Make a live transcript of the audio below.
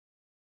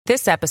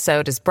This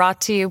episode is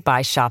brought to you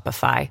by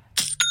Shopify.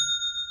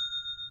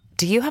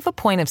 Do you have a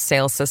point of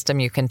sale system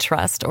you can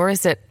trust, or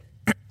is it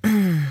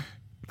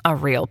a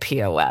real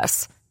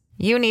POS?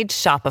 You need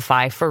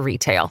Shopify for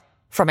retail.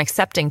 From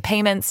accepting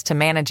payments to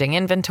managing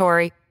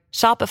inventory,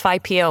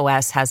 Shopify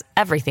POS has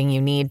everything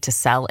you need to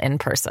sell in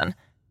person.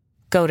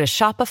 Go to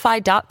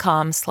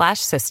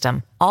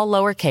shopify.com/system, all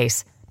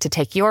lowercase, to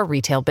take your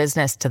retail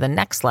business to the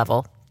next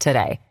level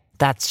today.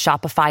 That's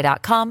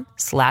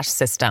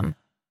shopify.com/system.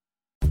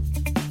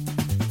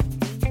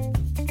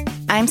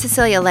 I'm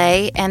Cecilia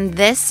Lay, and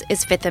this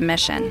is Fifth &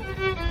 Mission.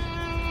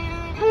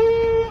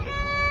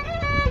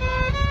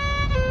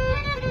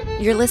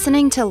 You're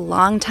listening to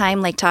longtime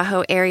Lake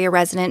Tahoe area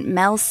resident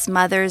Mel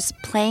Smothers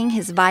playing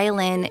his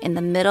violin in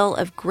the middle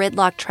of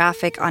gridlock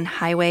traffic on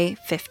Highway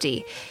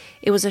 50.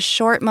 It was a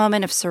short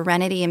moment of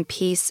serenity and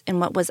peace in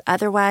what was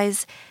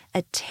otherwise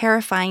a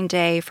terrifying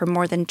day for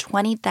more than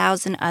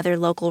 20,000 other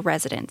local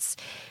residents.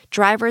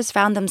 Drivers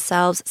found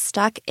themselves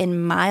stuck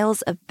in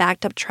miles of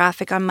backed-up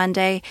traffic on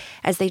Monday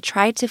as they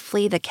tried to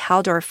flee the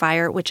Caldor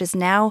fire, which is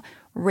now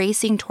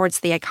racing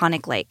towards the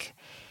iconic lake.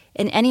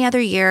 In any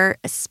other year,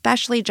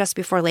 especially just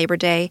before Labor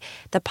Day,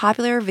 the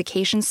popular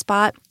vacation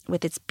spot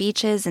with its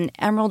beaches and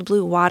emerald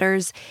blue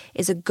waters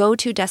is a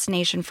go-to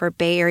destination for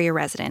Bay Area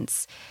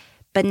residents.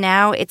 But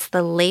now it's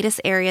the latest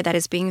area that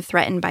is being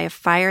threatened by a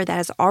fire that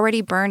has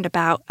already burned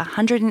about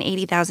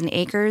 180,000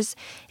 acres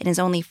and is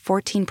only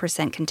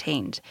 14%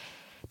 contained.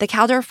 The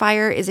Caldor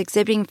fire is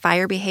exhibiting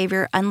fire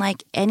behavior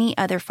unlike any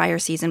other fire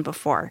season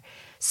before.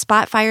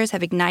 Spot fires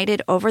have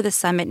ignited over the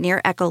summit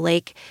near Echo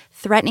Lake,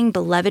 threatening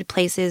beloved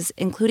places,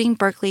 including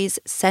Berkeley's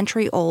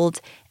century-old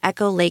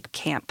Echo Lake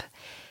Camp.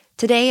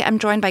 Today, I'm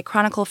joined by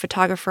Chronicle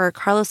photographer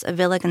Carlos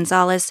Avila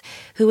Gonzalez,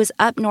 who is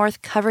up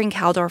north covering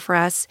Caldor for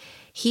us.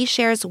 He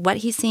shares what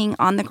he's seeing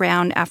on the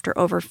ground after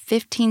over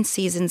 15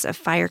 seasons of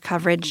fire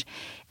coverage.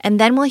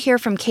 And then we'll hear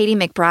from Katie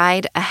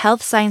McBride, a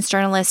health science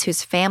journalist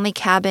whose family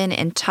cabin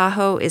in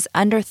Tahoe is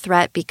under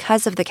threat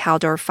because of the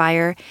Caldor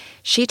fire.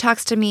 She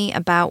talks to me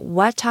about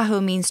what Tahoe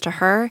means to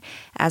her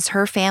as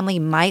her family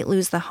might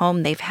lose the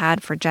home they've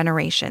had for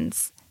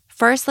generations.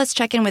 First, let's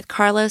check in with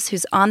Carlos,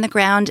 who's on the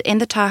ground in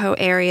the Tahoe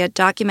area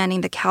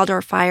documenting the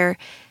Caldor fire.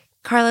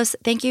 Carlos,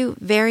 thank you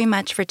very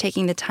much for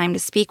taking the time to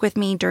speak with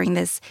me during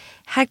this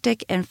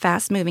hectic and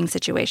fast-moving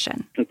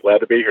situation. I'm glad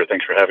to be here.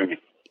 Thanks for having me.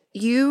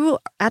 You,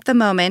 at the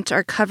moment,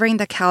 are covering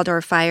the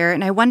Caldor fire,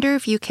 and I wonder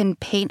if you can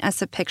paint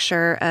us a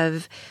picture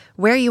of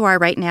where you are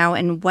right now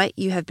and what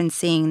you have been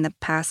seeing the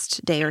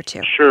past day or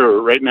two.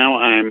 Sure. Right now,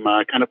 I'm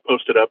kind of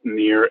posted up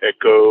near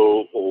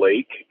Echo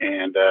Lake,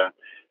 and I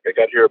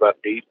got here about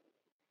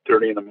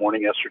 8:30 in the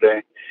morning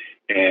yesterday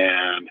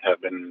and have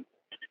been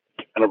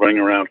kind of running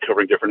around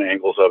covering different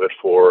angles of it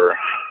for,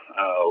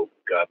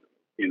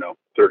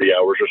 30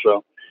 hours or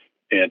so,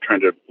 and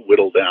trying to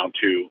whittle down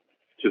to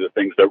the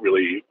things that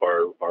really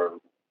are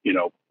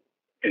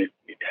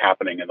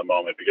happening in the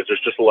moment, because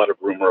there's just a lot of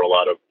rumor, a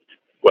lot of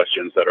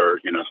questions that are,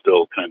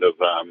 still kind of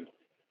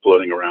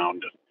floating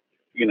around.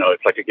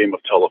 It's like a game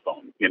of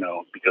telephone,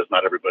 because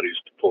not everybody's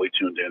fully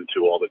tuned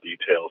into all the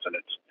details, and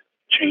it's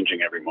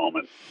changing every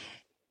moment.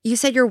 You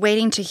said you're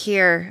waiting to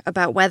hear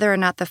about whether or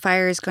not the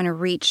fire is going to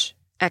reach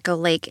Echo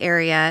Lake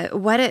area.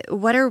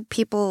 What are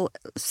people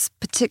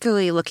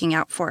particularly looking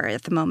out for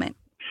at the moment?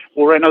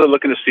 Well, right now they're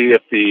looking to see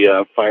if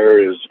the fire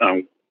is,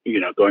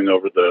 going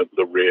over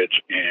the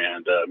ridge,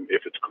 and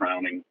if it's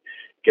crowning,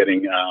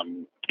 getting,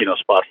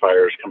 spot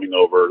fires coming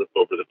over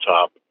the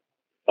top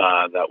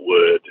that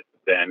would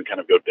then kind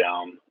of go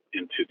down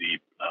into the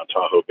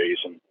Tahoe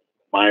Basin.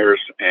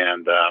 Myers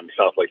and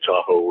South Lake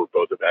Tahoe were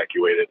both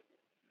evacuated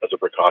as a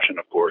precaution,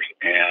 of course.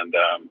 And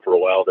for a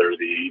while there,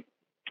 the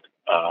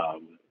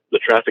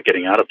traffic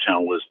getting out of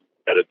town was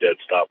at a dead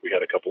stop. We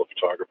had a couple of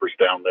photographers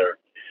down there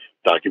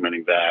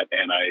documenting that,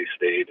 and I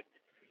stayed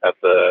at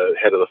the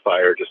head of the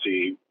fire to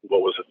see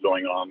what was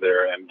going on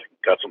there, and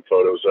got some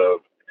photos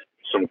of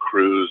some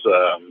crews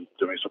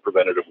doing some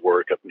preventative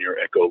work up near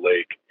Echo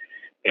Lake.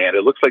 And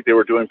it looks like they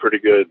were doing pretty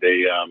good.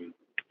 They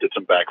did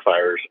some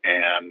backfires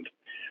and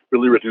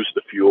really reduced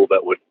the fuel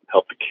that would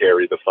help to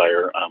carry the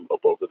fire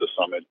up over the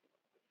summit.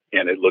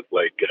 And it looked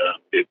like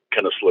it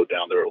kind of slowed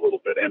down there a little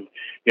bit. And,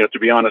 to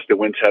be honest, the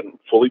winds hadn't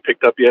fully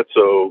picked up yet.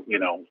 So,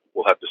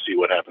 we'll have to see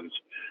what happens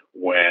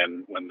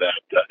when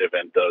that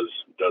event does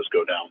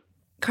go down.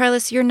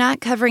 Carlos, you're not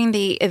covering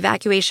the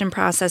evacuation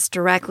process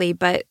directly,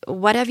 but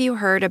what have you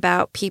heard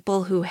about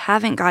people who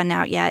haven't gotten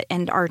out yet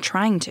and are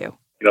trying to?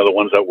 The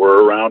ones that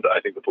were around, I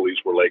think the police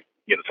were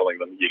telling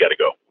them, you got to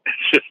go.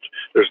 It's just,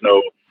 there's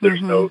no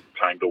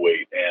time to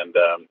wait. And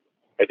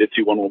I did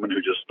see one woman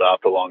who just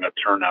stopped along a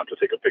turnout to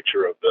take a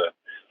picture of the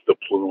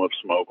plume of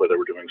smoke where they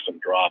were doing some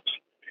drops,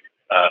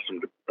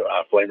 some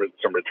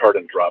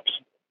retardant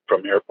drops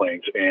from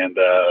airplanes. And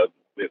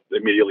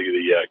immediately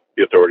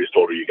the authorities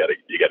told her, you got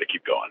to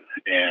keep going.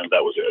 And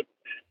that was it.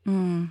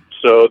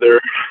 So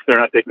they're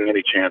not taking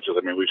any chances.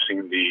 I mean, we've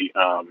seen the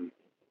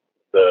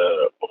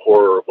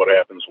horror of what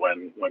happens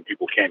when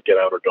people can't get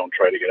out or don't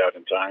try to get out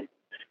in time.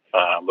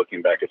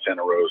 Looking back at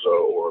Santa Rosa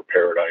or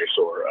Paradise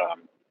or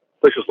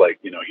places like,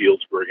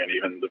 Healdsburg, and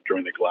even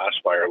during the glass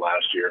fire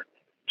last year,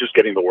 just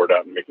getting the word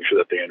out and making sure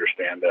that they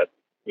understand that,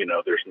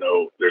 there's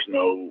no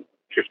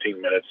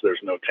 15 minutes, there's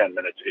no 10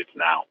 minutes. It's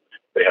now.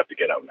 They have to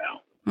get out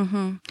now.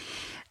 Mm-hmm.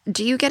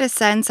 Do you get a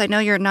sense, I know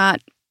you're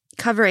not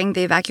covering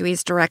the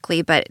evacuees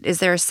directly, but is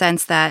there a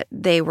sense that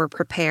they were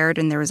prepared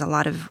and there was a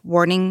lot of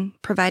warning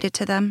provided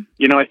to them?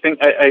 I think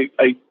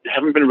I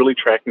haven't been really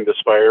tracking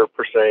this fire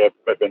per se.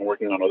 I've been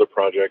working on other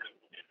projects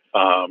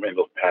in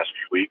the past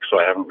few weeks, so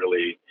I haven't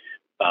really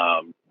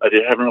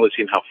haven't really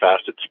seen how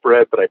fast it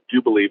spread. But I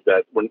do believe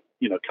that when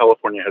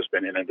California has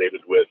been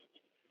inundated with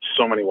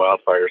so many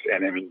wildfires,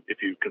 and I mean,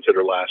 if you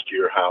consider last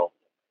year how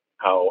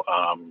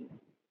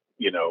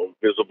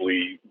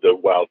visibly the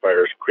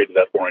wildfires created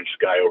that orange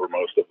sky over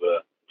most of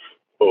the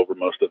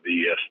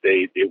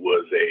state, it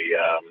was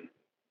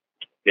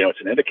it's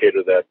an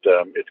indicator that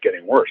it's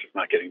getting worse. It's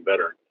not getting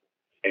better.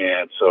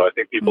 And so I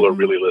think people are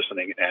really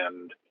listening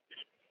and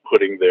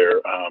putting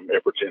their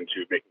efforts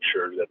into making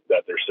sure that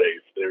they're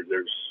safe.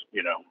 There's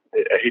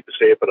I hate to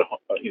say it, but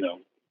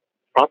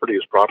property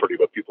is property,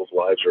 but people's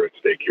lives are at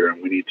stake here,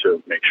 and we need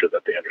to make sure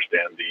that they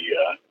understand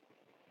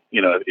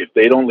if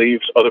they don't leave,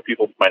 other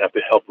people might have to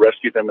help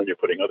rescue them, and you're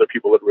putting other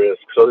people at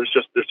risk. So there's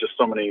just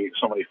so many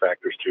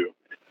factors to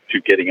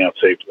getting out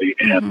safely,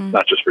 and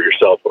not just for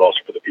yourself, but also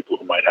for the people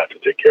who might have to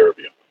take care of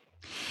you.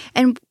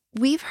 And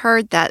we've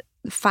heard that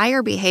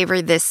fire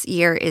behavior this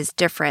year is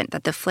different,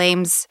 that the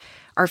flames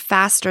are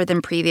faster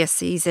than previous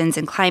seasons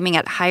and climbing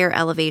at higher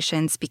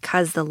elevations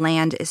because the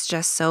land is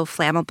just so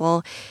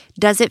flammable.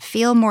 Does it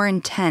feel more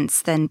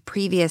intense than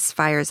previous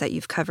fires that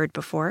you've covered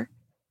before?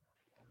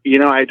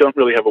 I don't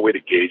really have a way to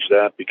gauge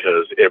that,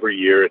 because every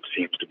year it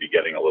seems to be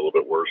getting a little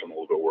bit worse and a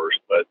little bit worse.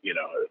 But,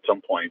 at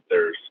some point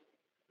there's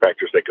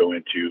factors that go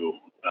into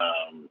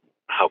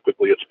how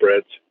quickly it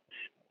spreads.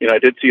 I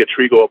did see a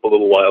tree go up a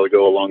little while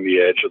ago along the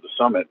edge of the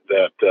summit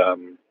that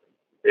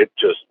it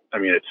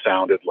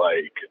sounded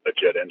like a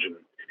jet engine,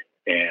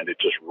 and it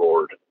just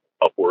roared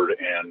upward,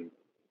 and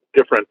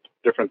different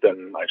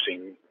than I've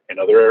seen in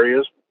other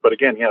areas. But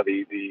again,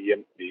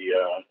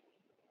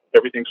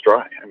 everything's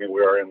dry. I mean,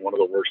 we are in one of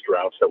the worst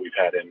droughts that we've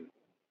had in,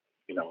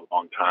 a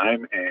long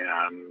time.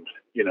 And,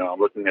 I'm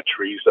looking at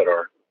trees that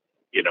are,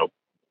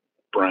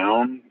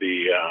 brown.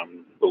 The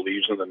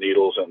leaves and the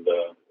needles and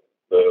the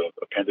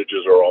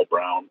appendages are all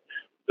brown.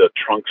 The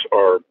trunks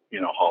are,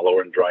 hollow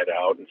and dried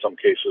out. In some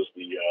cases,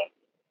 the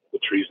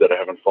trees that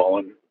haven't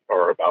fallen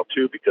are about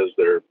to, because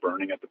they're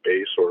burning at the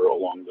base or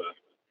along the,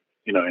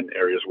 in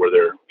areas where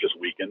they're just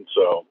weakened.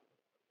 So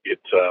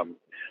it's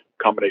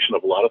combination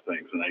of a lot of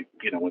things. And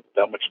with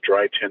that much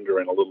dry tinder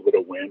and a little bit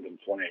of wind and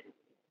flame,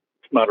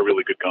 it's not a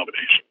really good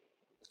combination.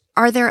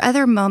 Are there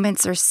other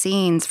moments or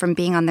scenes from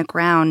being on the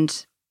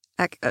ground,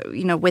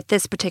 with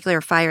this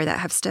particular fire that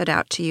have stood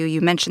out to you?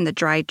 You mentioned the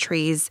dried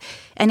trees.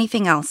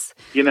 Anything else?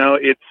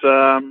 It's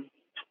right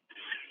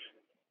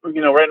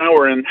now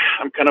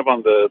I'm kind of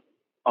on the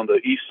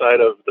east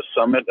side of the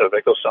summit of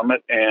Echo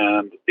Summit,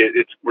 and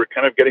we're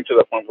kind of getting to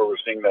the point where we're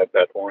seeing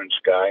that orange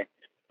sky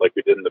like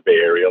we did in the Bay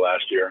Area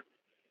last year.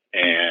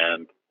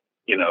 And,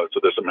 so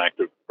there's some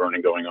active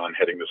burning going on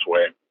heading this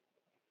way.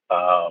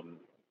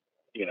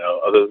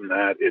 Other than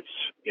that, it's,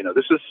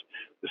 this is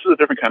a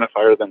different kind of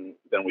fire than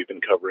we've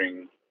been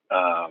covering,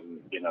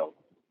 from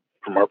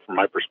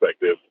my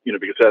perspective,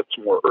 because that's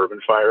more urban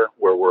fire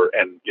where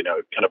it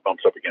kind of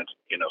bumps up against,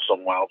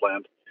 some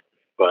wildland.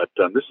 But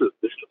this is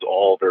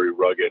all very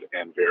rugged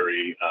and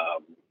very,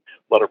 a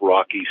lot of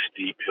rocky,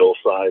 steep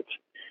hillsides.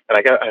 And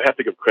I have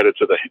to give credit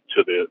to the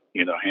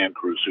hand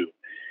crews who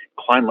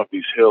climb up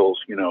these hills,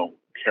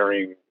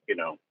 carrying,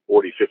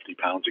 40, 50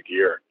 pounds of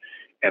gear,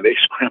 and they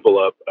scramble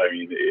up. I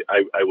mean,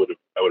 I would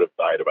have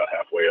died about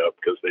halfway up,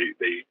 because they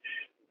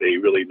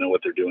really know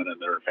what they're doing,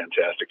 and they're in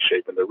fantastic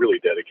shape, and they're really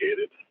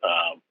dedicated.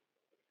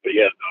 But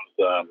yeah,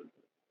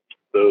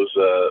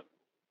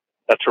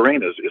 that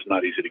terrain is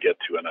not easy to get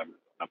to, and I'm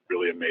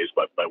really amazed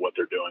by what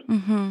they're doing.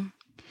 Mm-hmm.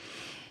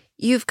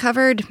 You've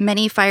covered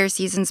many fire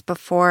seasons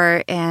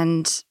before,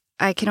 and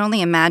I can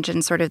only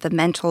imagine sort of the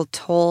mental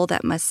toll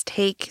that must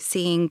take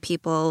seeing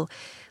people,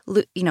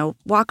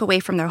 walk away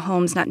from their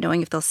homes not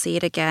knowing if they'll see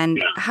it again.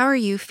 Yeah. How are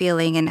you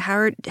feeling, and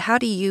how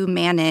do you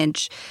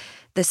manage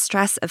the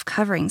stress of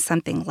covering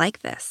something like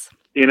this?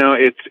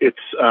 It's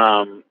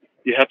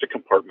you have to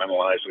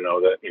compartmentalize and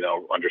know that,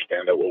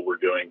 understand that what we're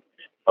doing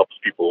helps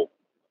people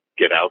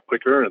get out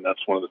quicker. And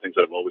that's one of the things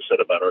I've always said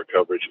about our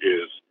coverage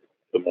is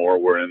the more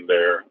we're in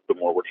there, the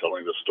more we're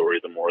telling the story,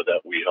 the more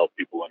that we help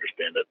people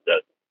understand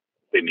that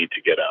they need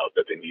to get out,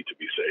 that they need to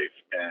be safe.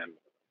 And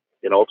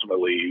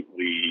ultimately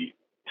we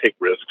take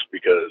risks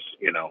because,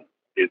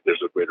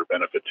 there's a greater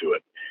benefit to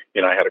it.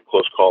 I had a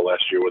close call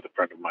last year with a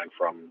friend of mine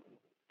from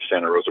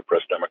Santa Rosa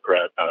Press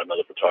Democrat,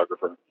 another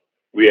photographer.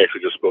 We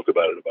actually just spoke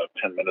about it about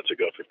 15 minutes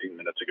ago.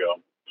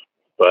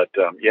 But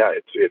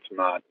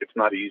it's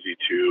not easy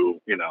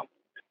to,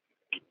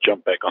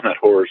 jump back on that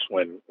horse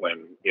when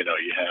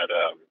you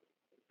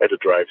had to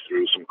drive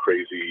through some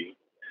crazy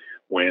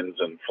winds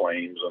and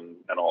flames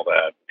and all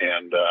that.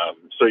 And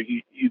so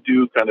you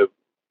do kind of,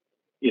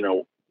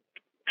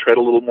 tread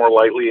a little more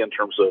lightly in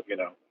terms of,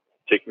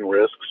 taking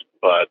risks,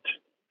 but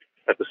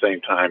at the same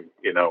time,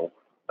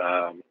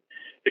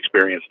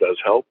 experience does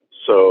help.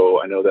 So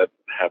I know that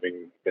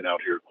having been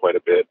out here quite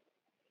a bit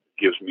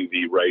gives me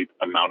the right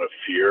amount of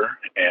fear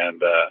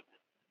and,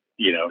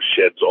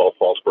 sheds all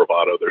false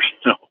bravado.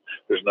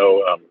 There's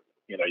no,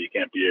 you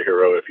can't be a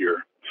hero if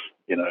you're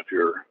out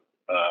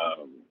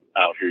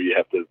here. You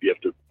have to,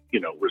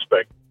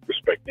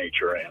 respect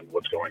nature and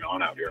what's going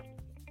on out here.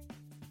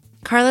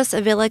 Carlos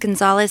Avila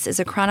Gonzalez is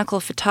a Chronicle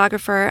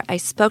photographer. I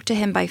spoke to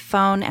him by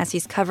phone as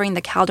he's covering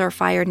the Caldor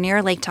fire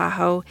near Lake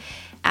Tahoe.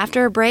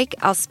 After a break,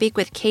 I'll speak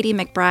with Katie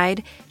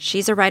McBride.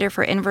 She's a writer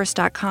for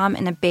Inverse.com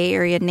and a Bay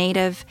Area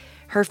native.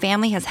 Her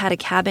family has had a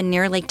cabin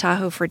near Lake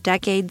Tahoe for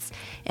decades,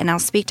 and I'll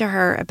speak to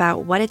her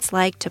about what it's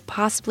like to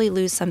possibly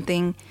lose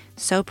something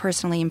so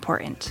personally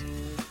important.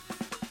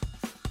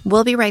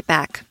 We'll be right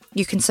back.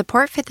 You can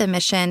support Fifth and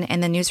Mission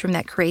and the newsroom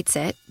that creates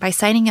it by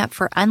signing up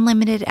for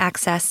unlimited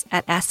access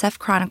at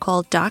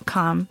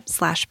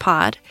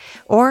sfchronicle.com/pod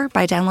or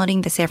by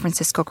downloading the San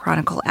Francisco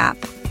Chronicle app.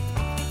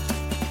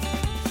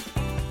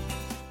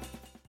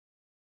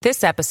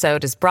 This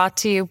episode is brought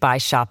to you by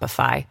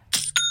Shopify.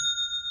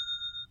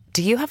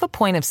 Do you have a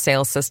point of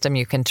sale system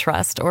you can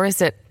trust, or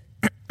is it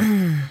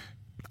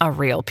a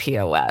real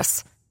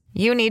POS?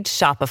 You need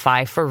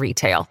Shopify for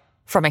retail.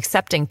 From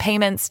accepting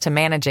payments to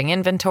managing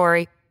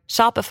inventory,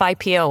 Shopify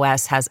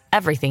POS has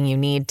everything you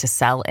need to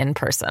sell in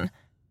person.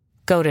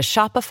 Go to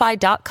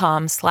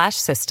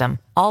shopify.com/system,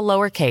 all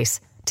lowercase,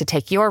 to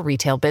take your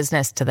retail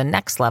business to the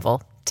next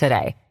level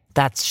today.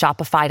 That's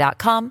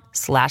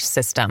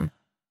shopify.com/system.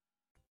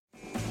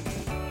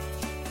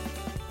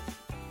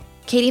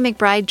 Katie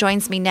McBride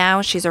joins me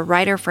now. She's a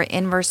writer for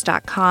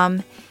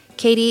Inverse.com.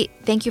 Katie,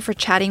 thank you for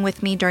chatting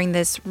with me during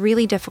this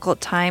really difficult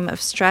time of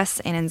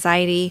stress and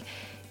anxiety.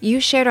 You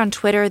shared on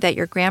Twitter that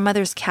your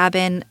grandmother's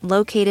cabin,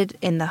 located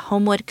in the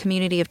Homewood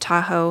community of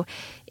Tahoe,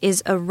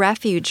 is a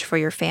refuge for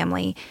your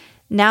family.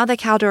 Now the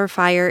Caldor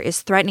fire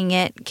is threatening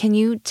it. Can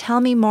you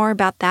tell me more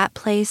about that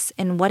place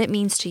and what it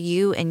means to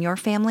you and your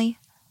family?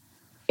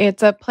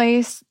 It's a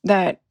place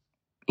that,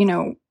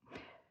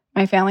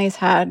 my family's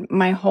had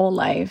my whole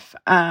life.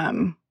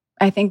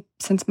 I think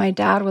since my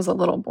dad was a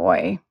little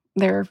boy,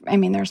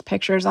 there's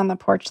pictures on the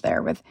porch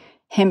there with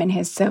him and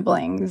his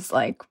siblings,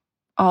 like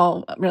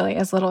all really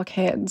as little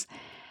kids.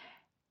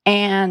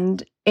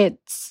 And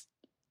it's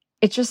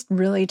just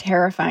really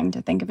terrifying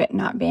to think of it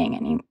not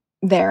being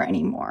there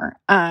anymore.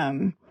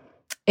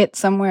 It's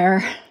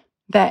somewhere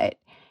that,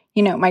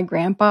 my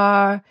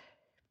grandpa,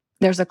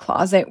 there's a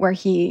closet where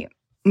he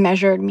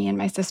measured me and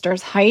my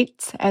sister's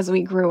heights as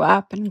we grew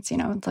up. And it's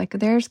like,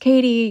 there's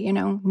Katie,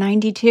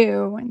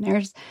 92.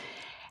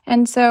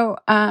 And so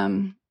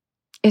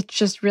it's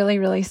just really,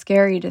 really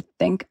scary to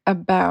think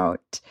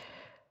about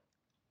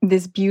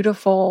this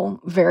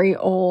beautiful, very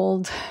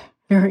old,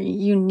 very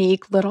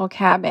unique little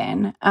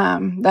cabin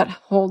that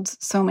holds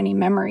so many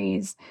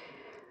memories,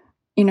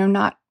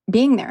 not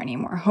being there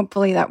anymore.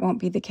 Hopefully that won't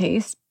be the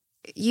case.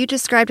 You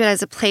described it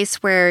as a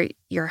place where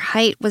your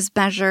height was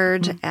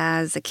measured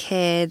as a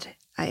kid.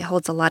 It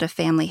holds a lot of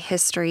family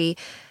history.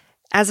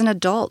 As an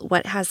adult,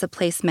 what has the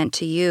place meant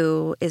to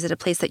you? Is it a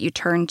place that you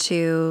turn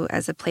to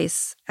as a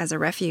place, as a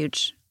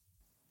refuge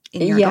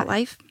in your adult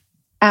life?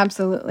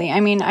 Absolutely. I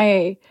mean,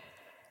 I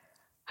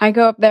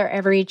go up there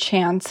every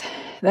chance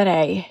that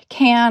I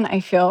can.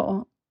 I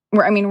feel,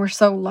 we're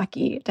so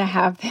lucky to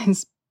have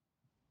this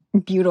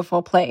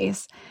beautiful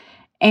place.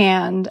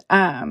 And,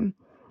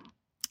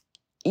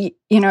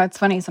 it's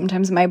funny.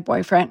 Sometimes my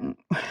boyfriend,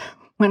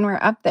 when we're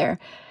up there,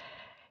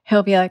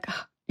 he'll be like,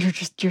 oh,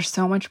 you're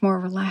so much more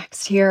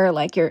relaxed here.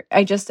 Like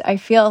I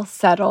feel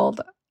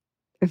settled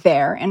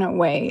there in a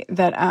way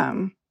that,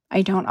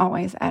 I don't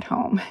always at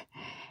home.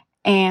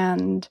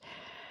 And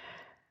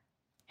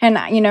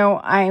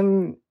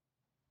I'm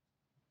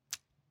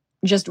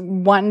just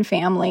one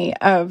family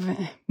of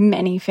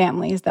many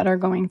families that are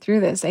going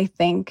through this. I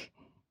think,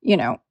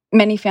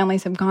 many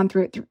families have gone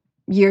through it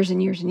years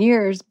and years and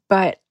years.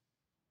 But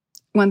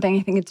one thing I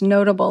think it's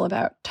notable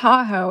about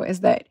Tahoe is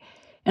that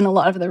in a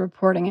lot of the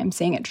reporting, I'm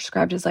seeing it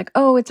described as like,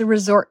 oh, it's a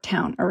resort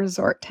town.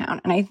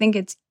 And I think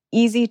it's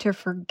easy to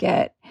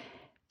forget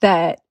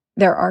that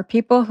there are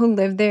people who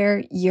live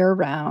there year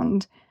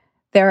round.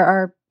 There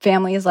are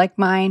families like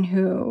mine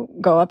who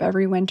go up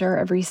every winter,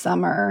 every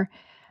summer.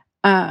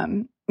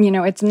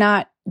 It's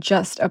not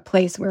just a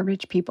place where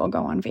rich people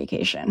go on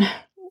vacation.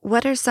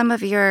 What are some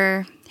of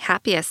your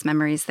happiest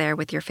memories there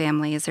with your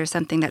family? Is there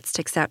something that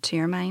sticks out to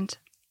your mind?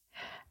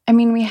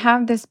 We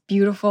have this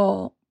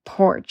beautiful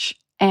porch,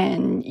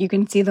 and you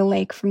can see the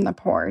lake from the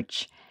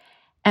porch.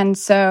 And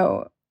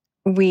so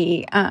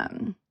we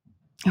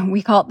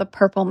call it the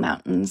Purple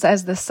Mountains.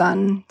 As the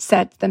sun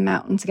sets, the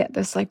mountains get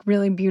this like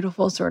really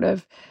beautiful sort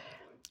of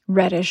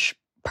reddish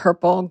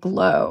purple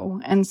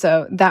glow. And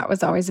so that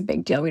was always a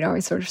big deal. We'd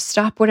always sort of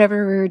stop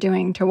whatever we were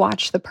doing to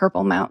watch the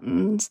Purple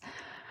Mountains.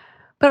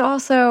 But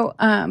also,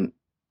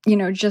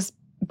 just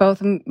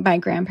both of my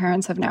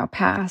grandparents have now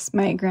passed.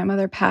 My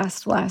grandmother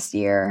passed last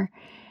year.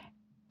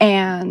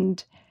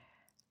 And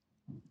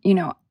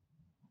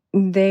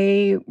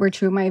they were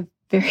two of my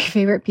very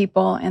favorite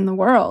people in the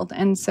world.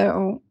 And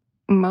so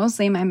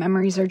mostly my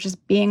memories are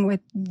just being with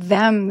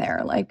them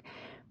there. Like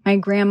my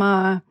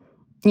grandma,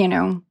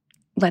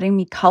 letting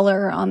me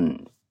color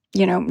on,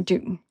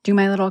 do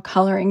my little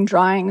coloring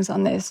drawings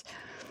on this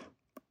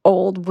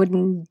old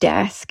wooden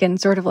desk and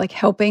sort of like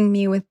helping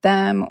me with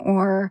them,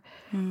 or,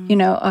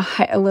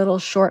 a little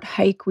short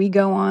hike we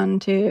go on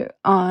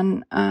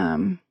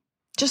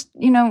just,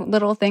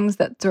 little things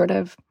that sort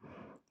of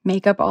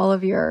make up all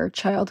of your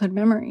childhood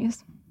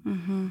memories.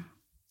 Mm-hmm.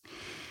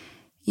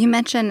 You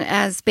mentioned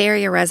as Bay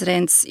Area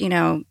residents,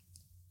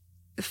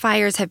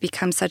 fires have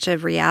become such a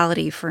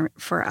reality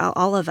for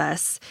all of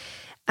us,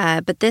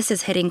 but this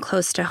is hitting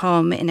close to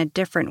home in a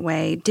different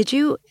way. Did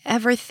you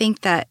ever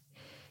think that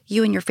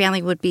you and your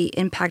family would be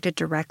impacted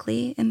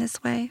directly in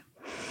this way?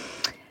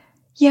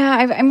 Yeah,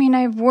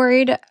 I've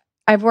worried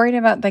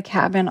about the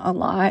cabin a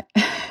lot,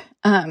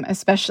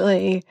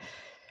 especially.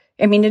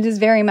 It is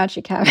very much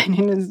a cabin.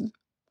 It is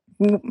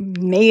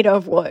made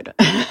of wood,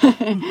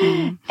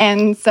 mm-hmm.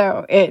 And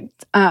so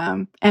it's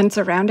and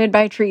surrounded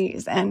by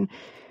trees, and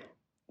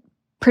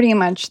pretty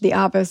much the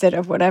opposite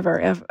of whatever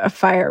a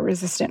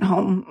fire-resistant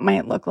home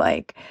might look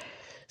like.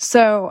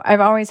 So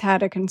I've always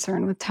had a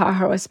concern with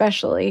Tahoe,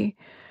 especially.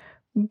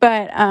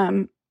 But,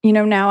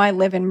 now I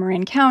live in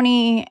Marin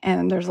County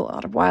and there's a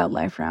lot of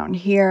wildlife around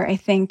here. I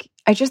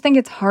just think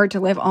it's hard to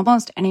live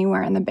almost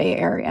anywhere in the Bay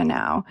Area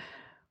now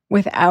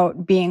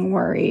without being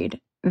worried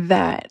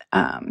that,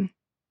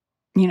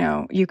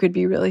 you could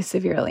be really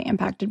severely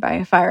impacted by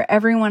a fire.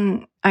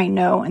 Everyone I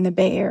know in the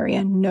Bay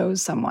Area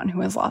knows someone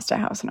who has lost a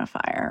house in a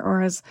fire or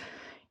has,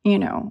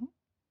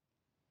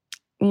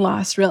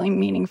 lost really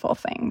meaningful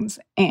things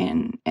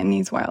in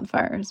these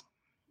wildfires.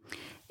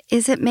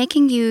 Is it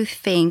making you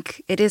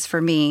think, it is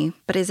for me,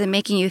 but is it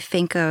making you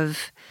think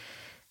of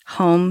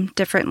home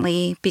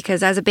differently?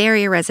 Because as a Bay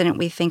Area resident,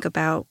 we think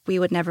about we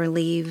would never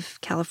leave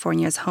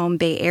California's home,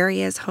 Bay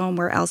Area's home.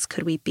 Where else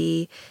could we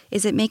be?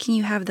 Is it making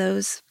you have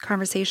those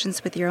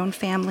conversations with your own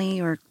family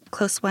or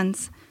close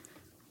ones?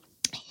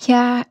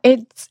 Yeah,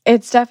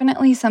 it's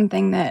definitely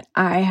something that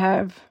I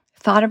have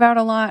thought about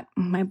a lot.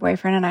 My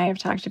boyfriend and I have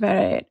talked about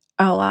it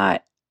a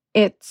lot.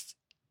 And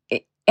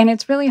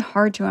it's really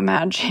hard to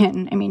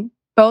imagine.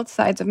 Both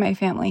sides of my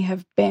family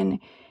have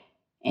been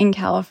in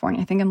California.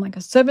 I think I'm like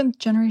a 7th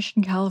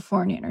generation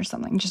Californian or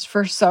something, just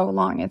for so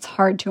long. It's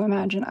hard to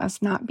imagine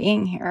us not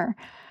being here.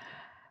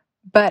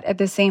 But at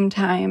the same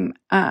time,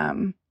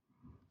 I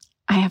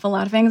have a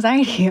lot of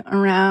anxiety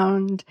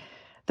around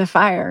the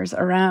fires,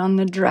 around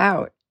the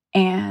drought.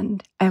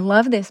 And I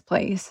love this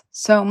place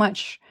so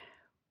much.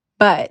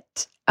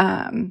 But,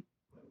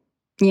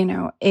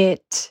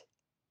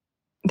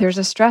 there's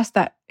a stress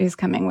that is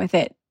coming with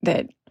it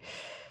that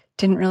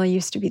didn't really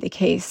used to be the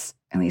case,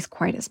 at least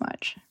quite as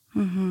much.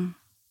 Mm-hmm.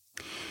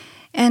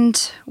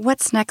 And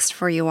what's next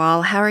for you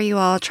all? How are you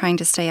all trying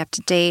to stay up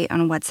to date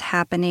on what's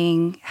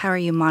happening? How are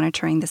you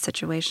monitoring the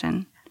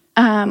situation?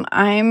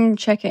 I'm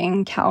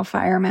checking CAL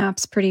FIRE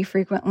maps pretty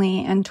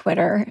frequently and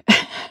Twitter.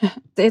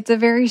 It's a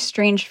very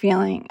strange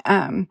feeling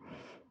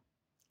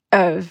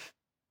of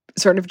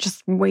sort of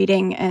just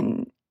waiting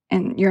and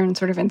you're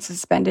in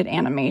suspended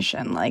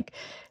animation. Like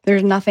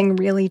there's nothing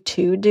really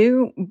to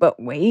do but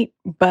wait.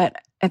 But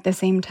at the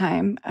same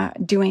time,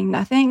 doing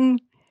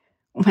nothing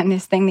when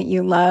this thing that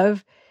you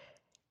love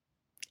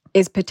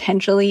is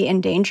potentially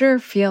in danger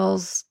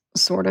feels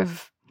sort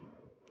of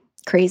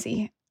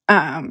crazy.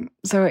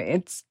 So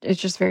it's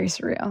just very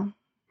surreal.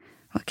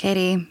 Well,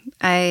 Katie,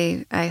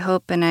 I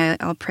hope and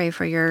I'll pray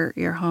for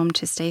your home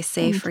to stay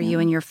safe for you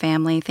and your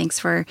family. Thanks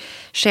for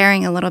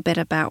sharing a little bit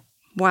about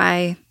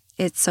why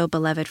it's so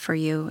beloved for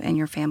you and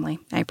your family.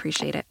 I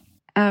appreciate it.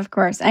 Of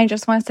course. I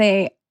just want to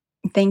say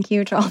thank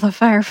you to all the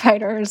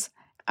firefighters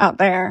out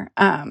there.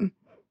 I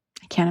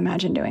can't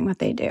imagine doing what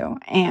they do.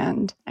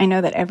 And I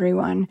know that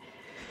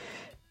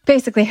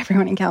basically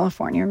everyone in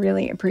California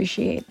really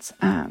appreciates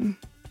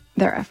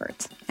their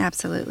efforts.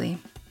 Absolutely.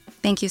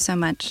 Thank you so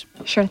much.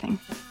 Sure thing.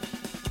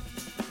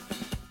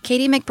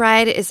 Katie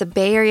McBride is a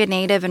Bay Area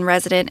native and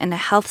resident and a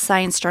health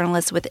science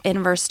journalist with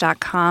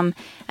Inverse.com.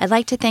 I'd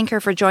like to thank her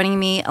for joining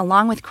me,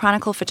 along with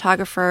Chronicle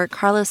photographer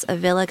Carlos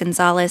Avila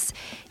Gonzalez.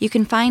 You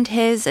can find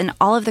his and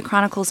all of the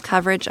Chronicle's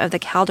coverage of the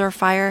Caldor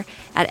Fire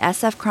at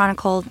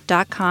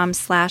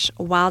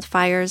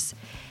sfchronicle.com/wildfires.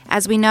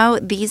 As we know,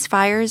 these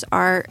fires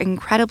are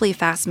incredibly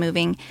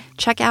fast-moving.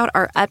 Check out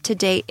our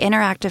up-to-date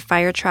interactive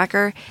fire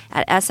tracker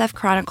at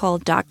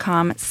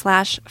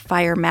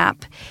sfchronicle.com/firemap.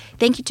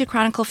 Thank you to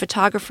Chronicle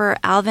photographer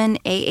Alvin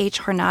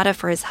A.H. Hornada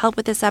for his help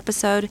with this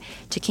episode,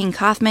 to King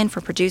Kaufman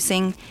for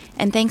producing,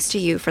 and thanks to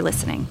you for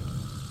listening.